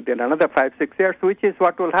crisis within another 5-6 years, which is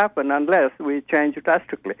what will happen unless we change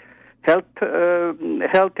drastically. Health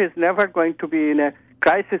is never going to be in a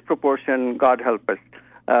crisis proportion, God help us.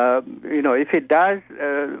 If it does,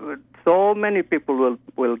 so many people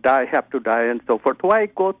will have to die and so forth. Why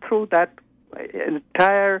go through that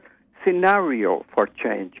entire scenario for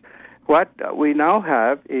change? What we now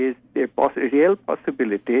have is a real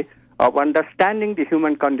possibility of understanding the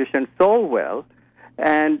human condition so well,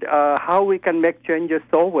 and how we can make changes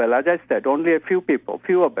so well. As I said, only a few of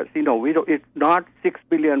us. It's not 6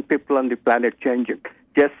 billion people on the planet changing.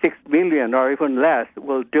 Just 6 million or even less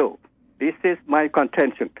will do. This is my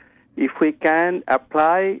contention. If we can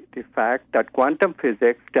apply the fact that quantum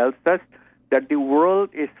physics tells us that the world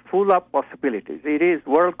is full of possibilities.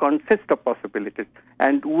 World consists of possibilities.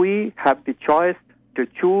 And we have the choice to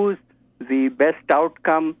choose the best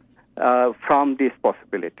outcome from these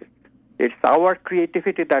possibilities. It's our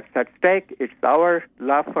creativity that's at stake. It's our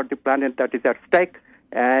love for the planet that is at stake.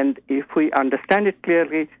 And if we understand it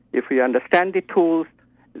clearly, if we understand the tools,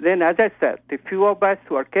 then, as I said, the few of us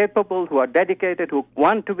who are capable, who are dedicated, who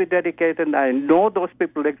want to be dedicated, and I know those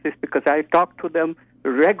people exist because I talk to them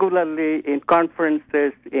regularly in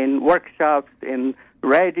conferences, in workshops, in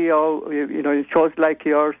radio, in shows like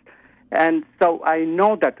yours. And so I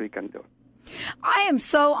know that we can do it. I am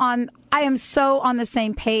so on the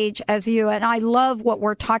same page as you, and I love what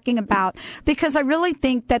we're talking about because I really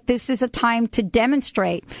think that this is a time to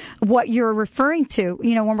demonstrate what you're referring to.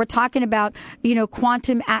 When we're talking about,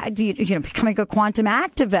 quantum, becoming a quantum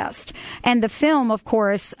activist. And the film, of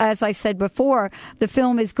course, as I said before, the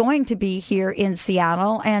film is going to be here in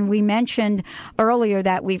Seattle. And we mentioned earlier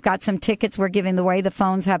that we've got some tickets we're giving away. The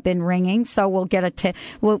phones have been ringing, so we'll get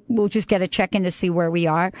we'll just get a check-in to see where we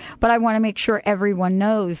are. But I want to make sure everyone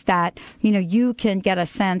knows that you can get a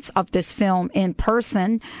sense of this film in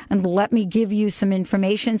person, and let me give you some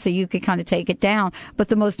information so you can kind of take it down. But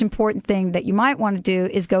the most important thing that you might want to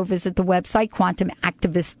do is go visit the website,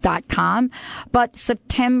 quantumactivist.com. But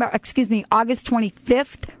August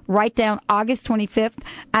 25th, write down August 25th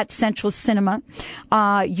at Central Cinema.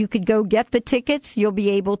 You could go get the tickets. You'll be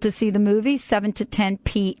able to see the movie 7 to 10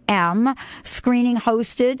 p.m. Screening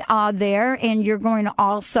hosted there, and you're going to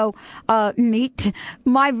also meet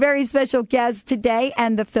my very special guest today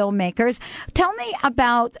and the filmmakers. Tell me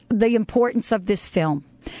about the importance of this film.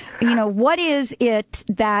 What is it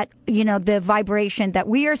that, the vibration that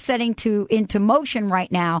we are setting into motion right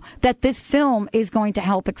now that this film is going to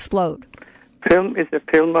help explode? Film is a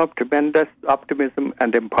film of tremendous optimism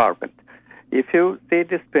and empowerment. If you see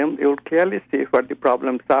this film, you'll clearly see what the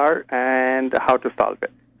problems are and how to solve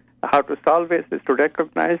it. How to solve it is to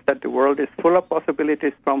recognize that the world is full of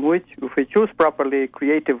possibilities from which, if we choose properly,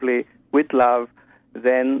 creatively, with love,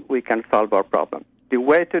 then we can solve our problem. The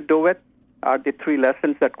way to do it are the three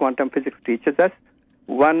lessons that quantum physics teaches us.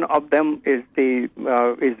 One of them is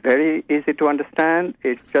very easy to understand.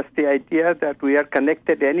 It's just the idea that we are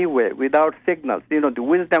connected anyway without signals. The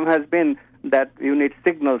wisdom has been that you need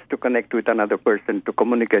signals to connect with another person, to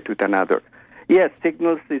communicate with another. Yes,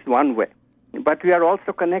 signals is one way. But we are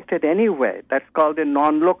also connected anyway. That's called a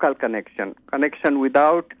non-local connection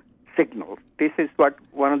without signals. This is what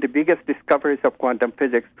one of the biggest discoveries of quantum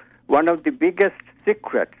physics, one of the biggest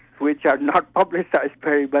secrets, which are not publicized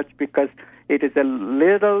very much because it is a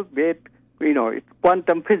little bit,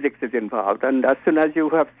 quantum physics is involved. And as soon as you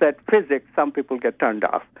have said physics, some people get turned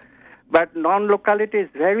off. But non-locality is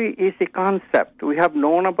very easy concept. We have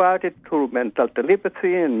known about it through mental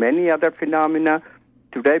telepathy and many other phenomena.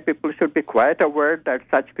 Today, people should be quite aware that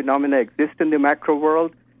such phenomena exist in the macro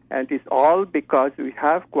world, and it's all because we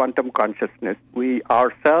have quantum consciousness. We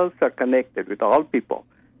ourselves are connected with all people.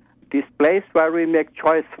 This place where we make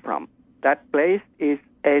choice from, that place is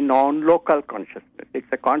a non-local consciousness.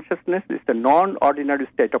 It's a consciousness, it's a non-ordinary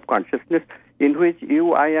state of consciousness in which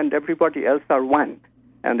you, I, and everybody else are one.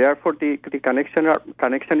 And therefore, the connection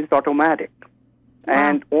is automatic. Wow.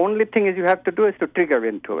 And only thing is you have to do is to trigger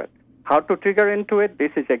into it. How to trigger into it?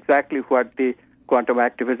 This is exactly what the quantum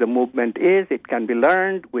activism movement is. It can be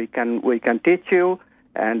learned. We can teach you,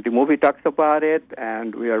 and the movie talks about it.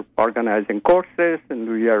 And we are organizing courses, and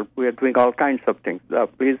we are doing all kinds of things.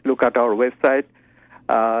 Please look at our website.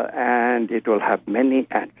 And it will have many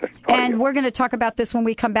answers for you. And we're going to talk about this when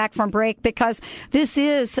we come back from break, because this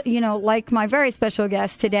is, like my very special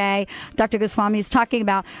guest today, Dr. Goswami is talking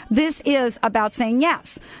about, this is about saying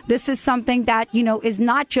yes. This is something that, is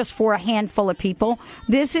not just for a handful of people.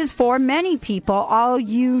 This is for many people. All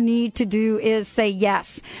you need to do is say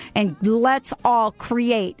yes. And let's all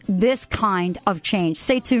create this kind of change.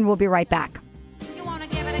 Stay tuned. We'll be right back. You want to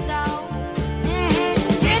give it a go?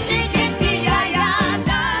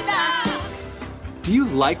 Do you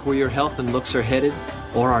like where your health and looks are headed?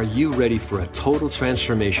 Or are you ready for a total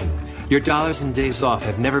transformation? Your dollars and days off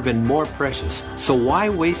have never been more precious, so why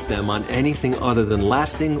waste them on anything other than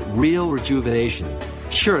lasting, real rejuvenation?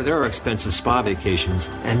 Sure, there are expensive spa vacations,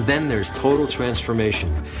 and then there's total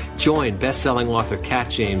transformation. Join best-selling author Kat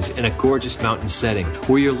James in a gorgeous mountain setting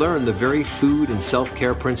where you learn the very food and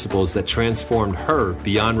self-care principles that transformed her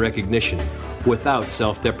beyond recognition without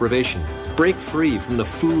self-deprivation. Break free from the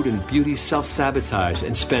food and beauty self-sabotage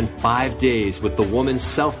and spend 5 days with the woman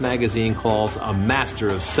Self magazine calls a master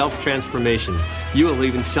of self-transformation. You will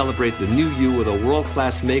even celebrate the new you with a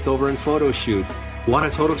world-class makeover and photo shoot. Want a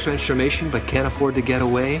total transformation but can't afford to get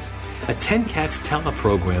away? Attend Kat's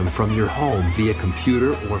teleprogram from your home via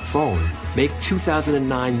computer or phone. Make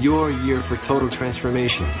 2009 your year for total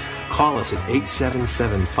transformation. Call us at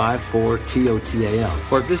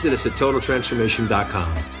 877-54-TOTAL or visit us at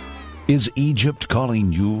TotalTransformation.com. Is Egypt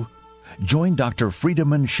calling you? Join Dr.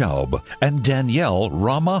 Friedemann Schaub and Danielle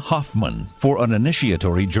Rama Hoffman for an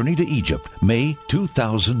initiatory journey to Egypt, May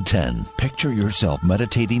 2010. Picture yourself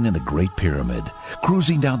meditating in the Great Pyramid,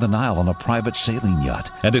 cruising down the Nile on a private sailing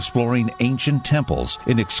yacht, and exploring ancient temples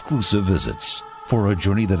in exclusive visits. For a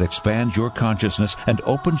journey that expands your consciousness and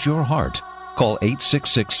opens your heart, call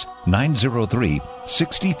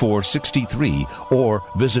 866-903-6463 or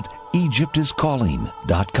visit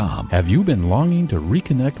EgyptIsCalling.com. Have you been longing to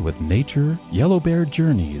reconnect with nature? Yellow Bear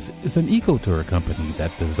Journeys is an eco-tour company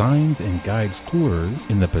that designs and guides tours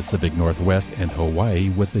in the Pacific Northwest and Hawaii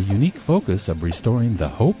with a unique focus of restoring the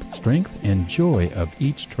hope, strength, and joy of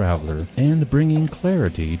each traveler and bringing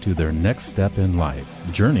clarity to their next step in life.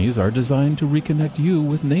 Journeys are designed to reconnect you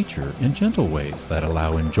with nature in gentle ways that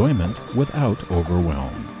allow enjoyment without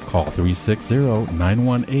overwhelm. Call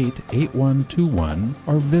 360-918-8121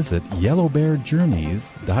 or visit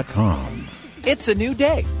yellowbearjourneys.com. It's a new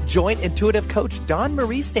day. Join intuitive coach Dawn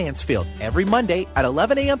Marie Stansfield every Monday at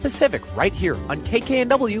 11 a.m. Pacific right here on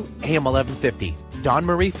KKNW AM 1150. Dawn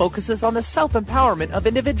Marie focuses on the self-empowerment of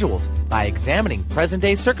individuals by examining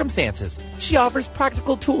present-day circumstances. She offers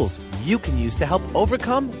practical tools you can use to help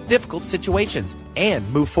overcome difficult situations and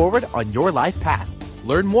move forward on your life path.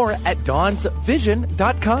 Learn more at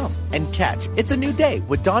dawnsvision.com and catch It's a New Day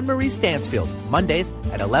with Dawn Marie Stansfield, Mondays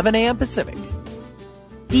at 11 a.m. Pacific.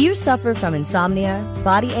 Do you suffer from insomnia,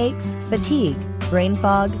 body aches, fatigue, brain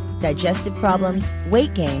fog, digestive problems,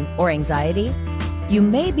 weight gain, or anxiety? You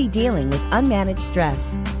may be dealing with unmanaged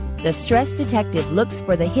stress. The Stress Detective looks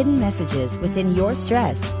for the hidden messages within your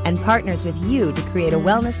stress and partners with you to create a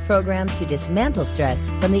wellness program to dismantle stress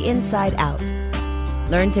from the inside out.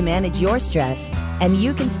 Learn to manage your stress, and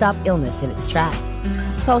you can stop illness in its tracks.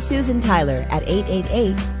 Call Susan Tyler at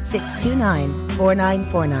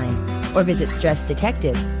 888-629-4949 or visit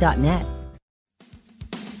stressdetective.net.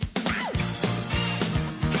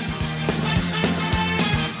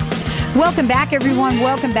 Welcome back, everyone.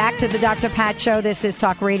 Welcome back to the Dr. Pat Show. This is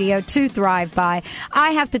Talk Radio to Thrive By.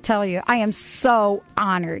 I have to tell you, I am so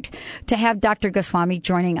honored to have Dr. Goswami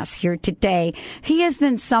joining us here today. He has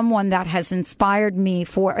been someone that has inspired me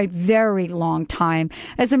for a very long time.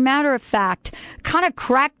 As a matter of fact, kind of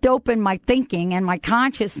cracked open my thinking and my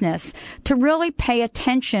consciousness to really pay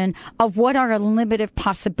attention of what our unlimited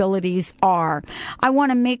possibilities are. I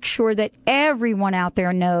want to make sure that everyone out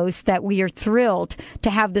there knows that we are thrilled to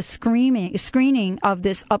have the screening of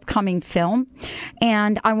this upcoming film.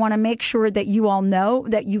 And I want to make sure that you all know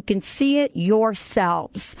that you can see it yourselves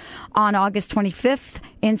on August 25th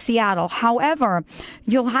in Seattle. However,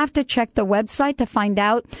 you'll have to check the website to find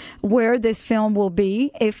out where this film will be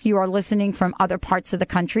if you are listening from other parts of the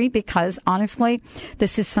country, because honestly,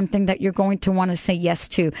 this is something that you're going to want to say yes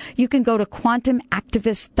to. You can go to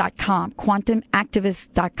quantumactivist.com,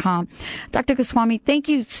 quantumactivist.com. Dr. Goswami, thank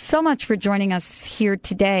you so much for joining us here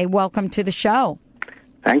today. Welcome to the show.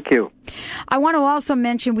 Thank you. I want to also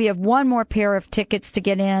mention we have one more pair of tickets to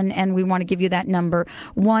get in, and we want to give you that number,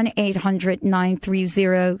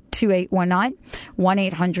 1-800-930-2819,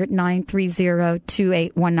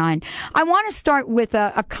 1-800-930-2819. I want to start with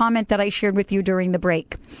a comment that I shared with you during the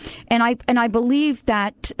break. And I believe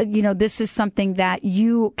that, this is something that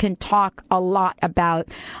you can talk a lot about.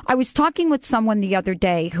 I was talking with someone the other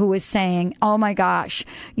day who was saying, oh my gosh,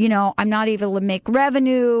 I'm not able to make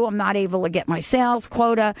revenue. I'm not able to get my sales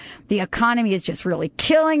quota. The economy is just really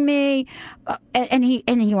killing me. And he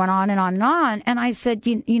went on and on and on. And I said,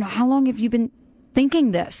 how long have you been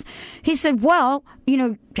thinking this? He said, well,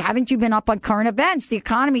 haven't you been up on current events? The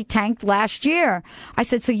economy tanked last year. I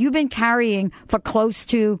said, so you've been carrying for close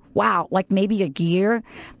to, like maybe a year,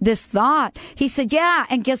 this thought. He said, yeah.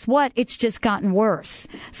 And guess what? It's just gotten worse.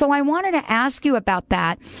 So I wanted to ask you about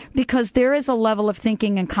that because there is a level of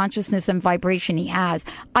thinking and consciousness and vibration he has.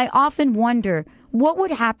 I often wonder, what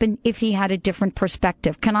would happen if he had a different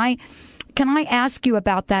perspective? Can I ask you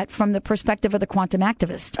about that from the perspective of the quantum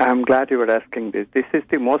activist? I'm glad you were asking this. This is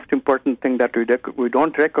the most important thing that we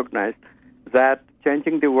don't recognize, that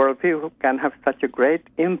changing the worldview can have such a great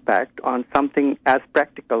impact on something as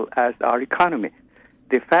practical as our economy.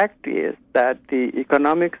 The fact is that the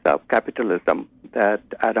economics of capitalism that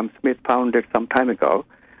Adam Smith founded some time ago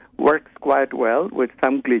works quite well with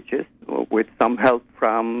some glitches, with some help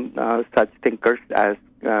from such thinkers as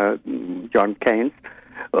John Keynes.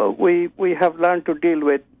 We have learned to deal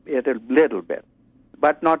with it a little bit,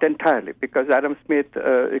 but not entirely, because Adam Smith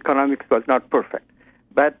economics was not perfect.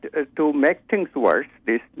 But to make things worse,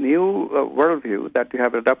 this new worldview that we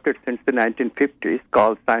have adopted since the 1950s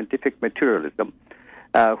called scientific materialism,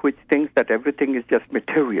 which thinks that everything is just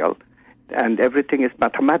material and everything is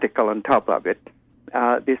mathematical on top of it.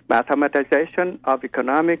 This mathematization of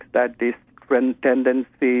economics that this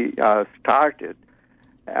tendency started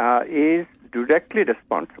is directly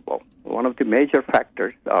responsible, one of the major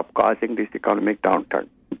factors of causing this economic downturn.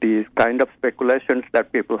 These kind of speculations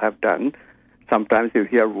that people have done, sometimes you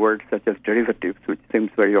hear words such as derivatives, which seems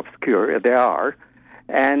very obscure. They are.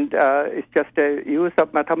 And it's just a use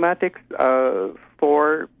of mathematics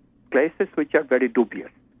for places which are very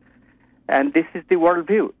dubious. And this is the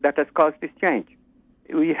worldview that has caused this change.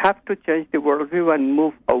 We have to change the worldview and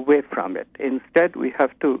move away from it. Instead, we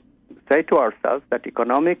have to say to ourselves that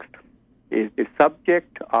economics is the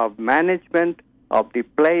subject of management of the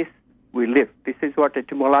place we live. This is what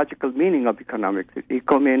etymological meaning of economics is.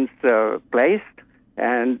 Eco means place,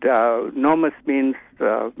 and nomos means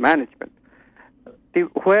management.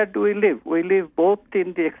 Where do we live? We live both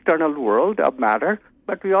in the external world of matter,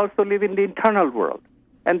 but we also live in the internal world.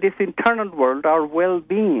 And this internal world, our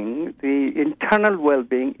well-being, the internal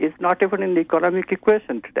well-being, is not even in the economic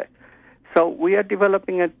equation today. So we are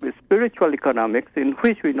developing a spiritual economics in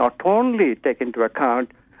which we not only take into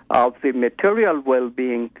account of the material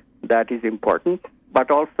well-being that is important,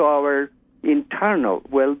 but also our internal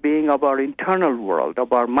well-being of our internal world,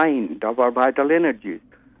 of our mind, of our vital energies,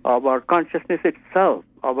 of our consciousness itself,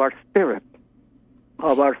 of our spirit,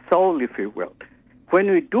 of our soul, if you will. When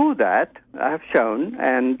we do that, I have shown,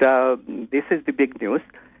 and this is the big news,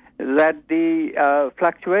 that the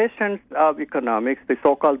fluctuations of economics, the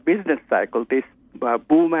so-called business cycle, this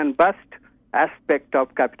boom and bust aspect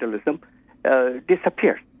of capitalism,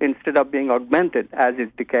 disappears instead of being augmented, as is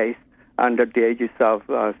the case under the aegis of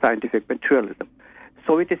scientific materialism.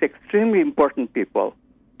 So it is extremely important, people,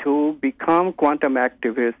 to become quantum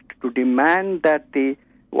activists, to demand that the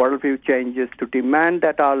worldview changes, to demand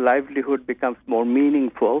that our livelihood becomes more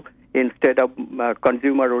meaningful instead of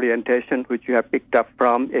consumer orientation, which you have picked up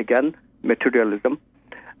from, again, materialism.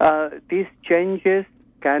 These changes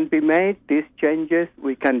can be made. These changes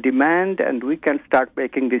we can demand, and we can start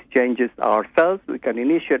making these changes ourselves. We can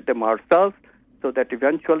initiate them ourselves so that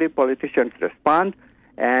eventually politicians respond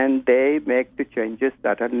and they make the changes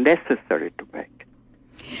that are necessary to make.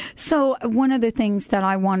 So one of the things that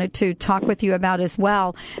I wanted to talk with you about as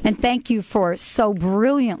well, and thank you for so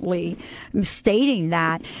brilliantly stating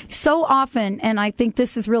that, so often, and I think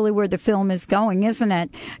this is really where the film is going, isn't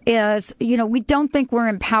it, is, you know, we don't think we're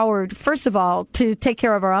empowered, first of all, to take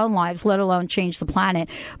care of our own lives, let alone change the planet.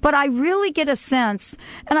 But I really get a sense,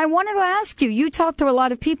 and I wanted to ask you, you talk to a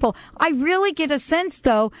lot of people, I really get a sense,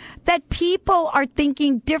 though, that people are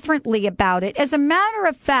thinking differently about it. As a matter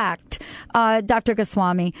of fact, Dr.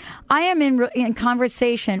 Goswami, I am in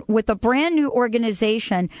conversation with a brand new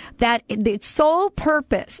organization that its sole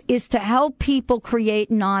purpose is to help people create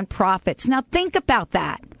nonprofits. Now, think about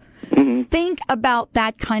that. Mm-hmm. Think about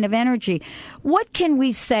that kind of energy. What can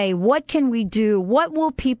we say? What can we do? What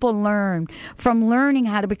will people learn from learning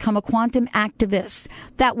how to become a quantum activist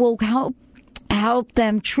that will help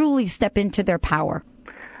them truly step into their power?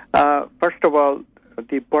 First of all,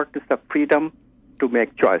 the importance of freedom to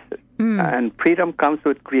make choices. And freedom comes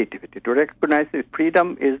with creativity. To recognize that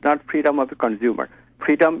freedom is not freedom of the consumer.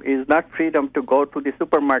 Freedom is not freedom to go to the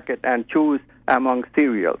supermarket and choose among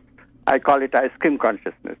cereals. I call it ice cream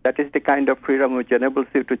consciousness. That is the kind of freedom which enables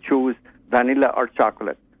you to choose vanilla or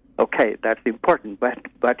chocolate. Okay, that's important,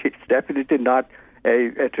 but it's definitely not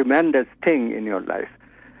a tremendous thing in your life.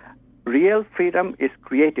 Real freedom is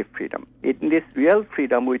creative freedom. In this real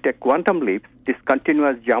freedom, we take quantum leaps,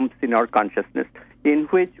 discontinuous jumps in our consciousness, in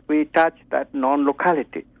which we touch that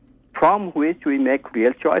non-locality, from which we make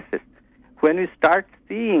real choices. When we start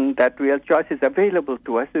seeing that real choice is available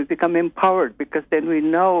to us, we become empowered, because then we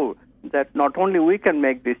know that not only we can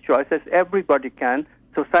make these choices, everybody can,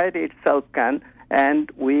 society itself can,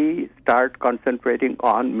 and we start concentrating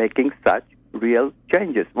on making such real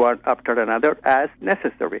changes, one after another, as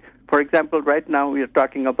necessary. For example, right now we are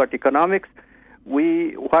talking about economics.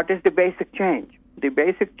 What is the basic change? The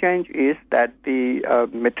basic change is that the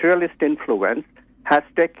materialist influence has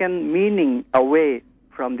taken meaning away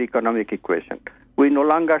from the economic equation. We no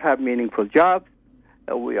longer have meaningful jobs.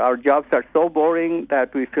 Our jobs are so boring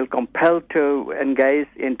that we feel compelled to engage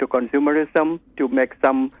into consumerism to make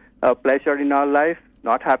some pleasure in our life,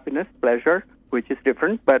 not happiness, pleasure, which is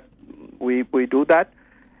different, but we do that.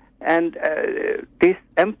 And this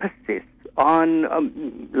emphasis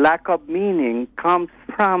on lack of meaning comes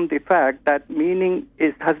from the fact that meaning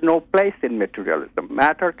has no place in materialism.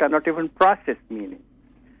 Matter cannot even process meaning.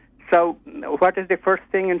 So what is the first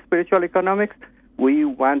thing in spiritual economics? We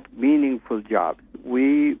want meaningful jobs.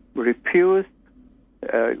 We refuse,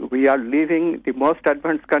 we are living the most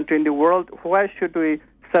advanced country in the world. Why should we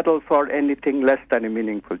settle for anything less than a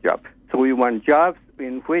meaningful job? So we want jobs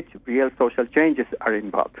in which real social changes are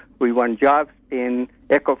involved. We want jobs in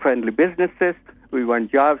eco-friendly businesses. We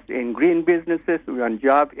want jobs in green businesses. We want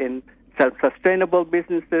jobs in self-sustainable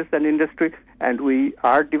businesses and industry. And we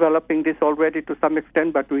are developing this already to some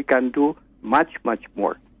extent, but we can do much, much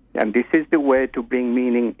more. And this is the way to bring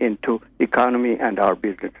meaning into economy and our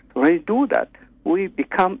business. When we do that, we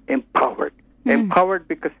become empowered. Empowered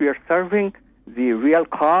because we are serving the real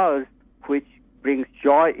cause which brings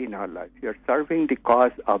joy in our life. We are serving the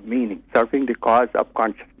cause of meaning, serving the cause of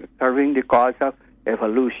consciousness, serving the cause of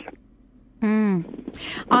evolution.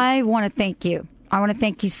 I want to thank you. I want to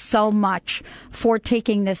thank you so much for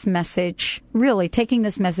taking this message, really taking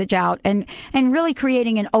this message out and really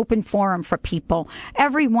creating an open forum for people.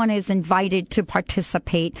 Everyone is invited to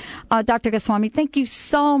participate. Dr. Goswami, thank you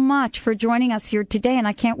so much for joining us here today, and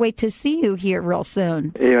I can't wait to see you here real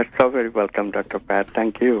soon. You're so very welcome, Dr. Pat.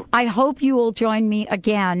 Thank you. I hope you will join me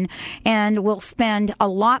again, and we'll spend a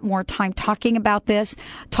lot more time talking about this,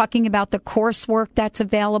 talking about the coursework that's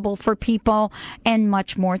available for people, and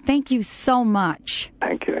much more. Thank you so much.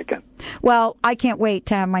 Thank you again. Well, I can't wait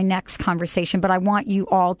to have my next conversation, but I want you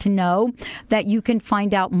all to know that you can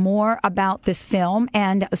find out more about this film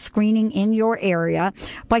and a screening in your area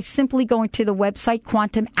by simply going to the website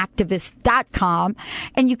quantumactivist.com.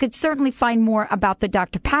 And you could certainly find more about the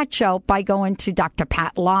Dr. Pat Show by going to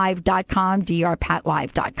drpatlive.com,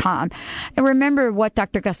 drpatlive.com. And remember what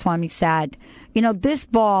Dr. Goswami said. You know, this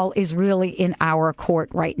ball is really in our court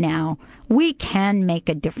right now. We can make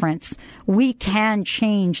a difference. We can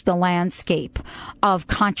change the landscape of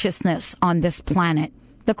consciousness on this planet.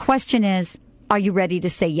 The question is, are you ready to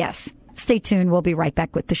say yes? Stay tuned. We'll be right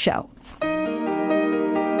back with the show.